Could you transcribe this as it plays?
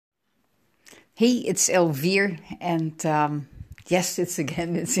Hey, it's Elvire, and yes, it's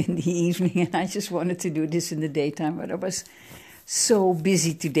in the evening, and I just wanted to do this in the daytime, but I was so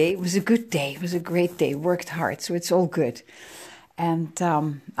busy today. It was a good day, it was a great day, worked hard, so it's all good. And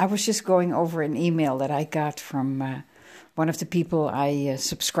I was just going over an email that I got from one of the people I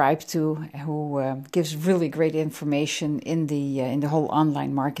subscribe to, who gives really great information in the whole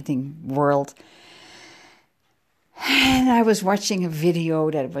online marketing world. And I was watching a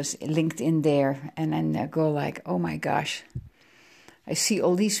video that was linked in there, and then I go like, oh my gosh, I see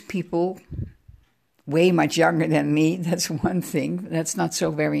all these people way much younger than me. That's one thing. That's not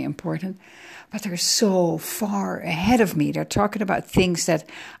so very important. But they're so far ahead of me. They're talking about things that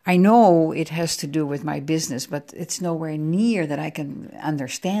I know it has to do with my business, but it's nowhere near that I can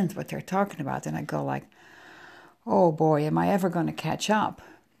understand what they're talking about. And I go like, oh boy, am I ever going to catch up?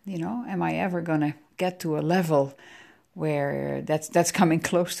 Am I ever going to get to a level where that's coming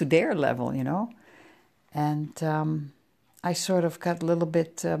close to their level, And I sort of got a little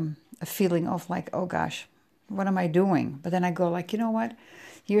bit a feeling of like, oh gosh, what am I doing? But then I go like, you know what?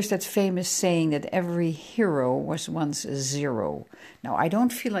 Here's that famous saying that every hero was once a zero. Now, I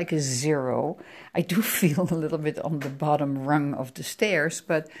don't feel like a zero. I do feel a little bit on the bottom rung of the stairs,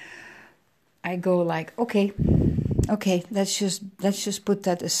 but I go like, okay, let's just put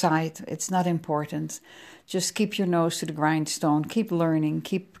that aside. It's not important. Just keep your nose to the grindstone. Keep learning.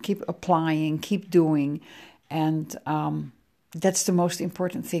 Keep applying. Keep doing, and that's the most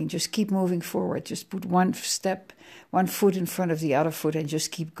important thing. Just keep moving forward. Just put one foot in front of the other foot, and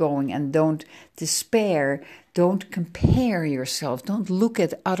just keep going. And don't despair. Don't compare yourself. Don't look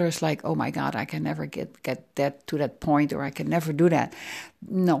at others like, oh my God, I can never get that to that point, or I can never do that.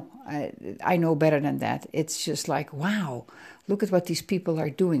 No, I know better than that. It's just like, wow, look at what these people are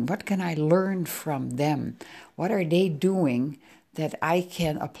doing. What can I learn from them? What are they doing that I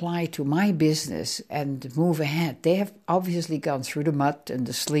can apply to my business and move ahead? They have obviously gone through the mud and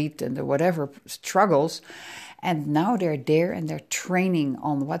the sleet and the whatever struggles, and now they're there and they're training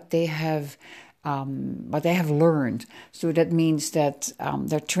on what they have learned. So that means that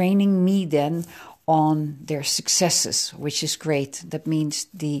they're training me then on their successes, which is great. That means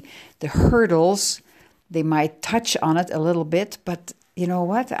the hurdles, they might touch on it a little bit, but you know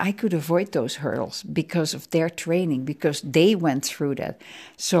what? I could avoid those hurdles because of their training, because they went through that.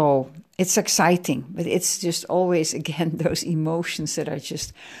 So it's exciting, but it's just always, again, those emotions that are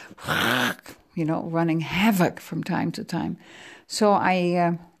just, running havoc from time to time. So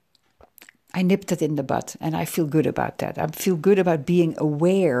I nipped it in the bud, and I feel good about that. I feel good about being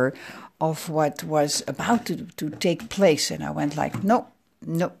aware of what was about to take place. And I went like, no,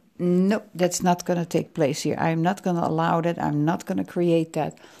 that's not going to take place here. I'm not going to allow that. I'm not going to create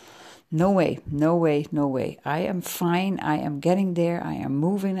that. No way. I am fine. I am getting there. I am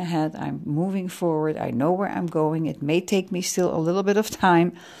moving ahead. I'm moving forward. I know where I'm going. It may take me still a little bit of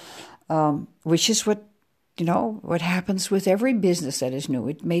time, which is what happens with every business that is new.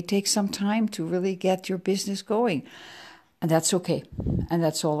 It may take some time to really get your business going. And that's okay. And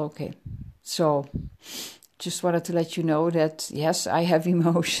that's all okay. So just wanted to let you know that, yes, I have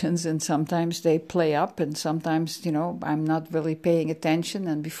emotions, and sometimes they play up, and sometimes, I'm not really paying attention.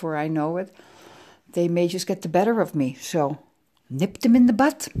 And before I know it, they may just get the better of me. So nip them in the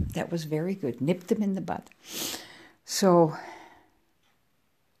butt. That was very good. Nip them in the butt. So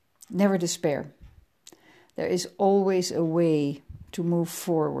never despair. There is always a way to move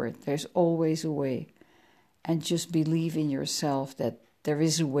forward. There's always a way. And just believe in yourself that there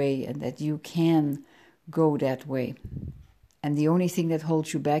is a way and that you can go that way. And the only thing that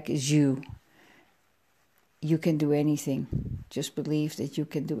holds you back is you. You can do anything. Just believe that you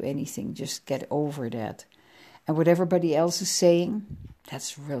can do anything. Just get over that. And what everybody else is saying,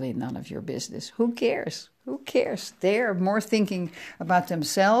 that's really none of your business. Who cares? Who cares? They're more thinking about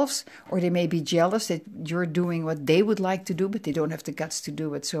themselves, or they may be jealous that you're doing what they would like to do, but they don't have the guts to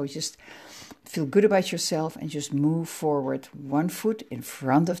do it. So just feel good about yourself and just move forward, one foot in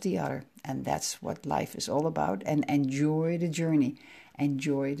front of the other. And that's what life is all about. And enjoy the journey.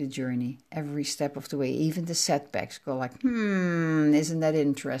 Enjoy the journey every step of the way, even the setbacks. Go like, isn't that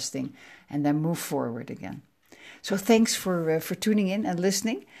interesting? And then move forward again. So thanks for tuning in and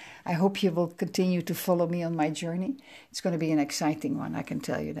listening. I hope you will continue to follow me on my journey. It's going to be an exciting one, I can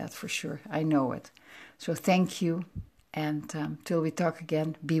tell you that for sure. I know it. So thank you, and till we talk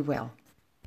again, be well.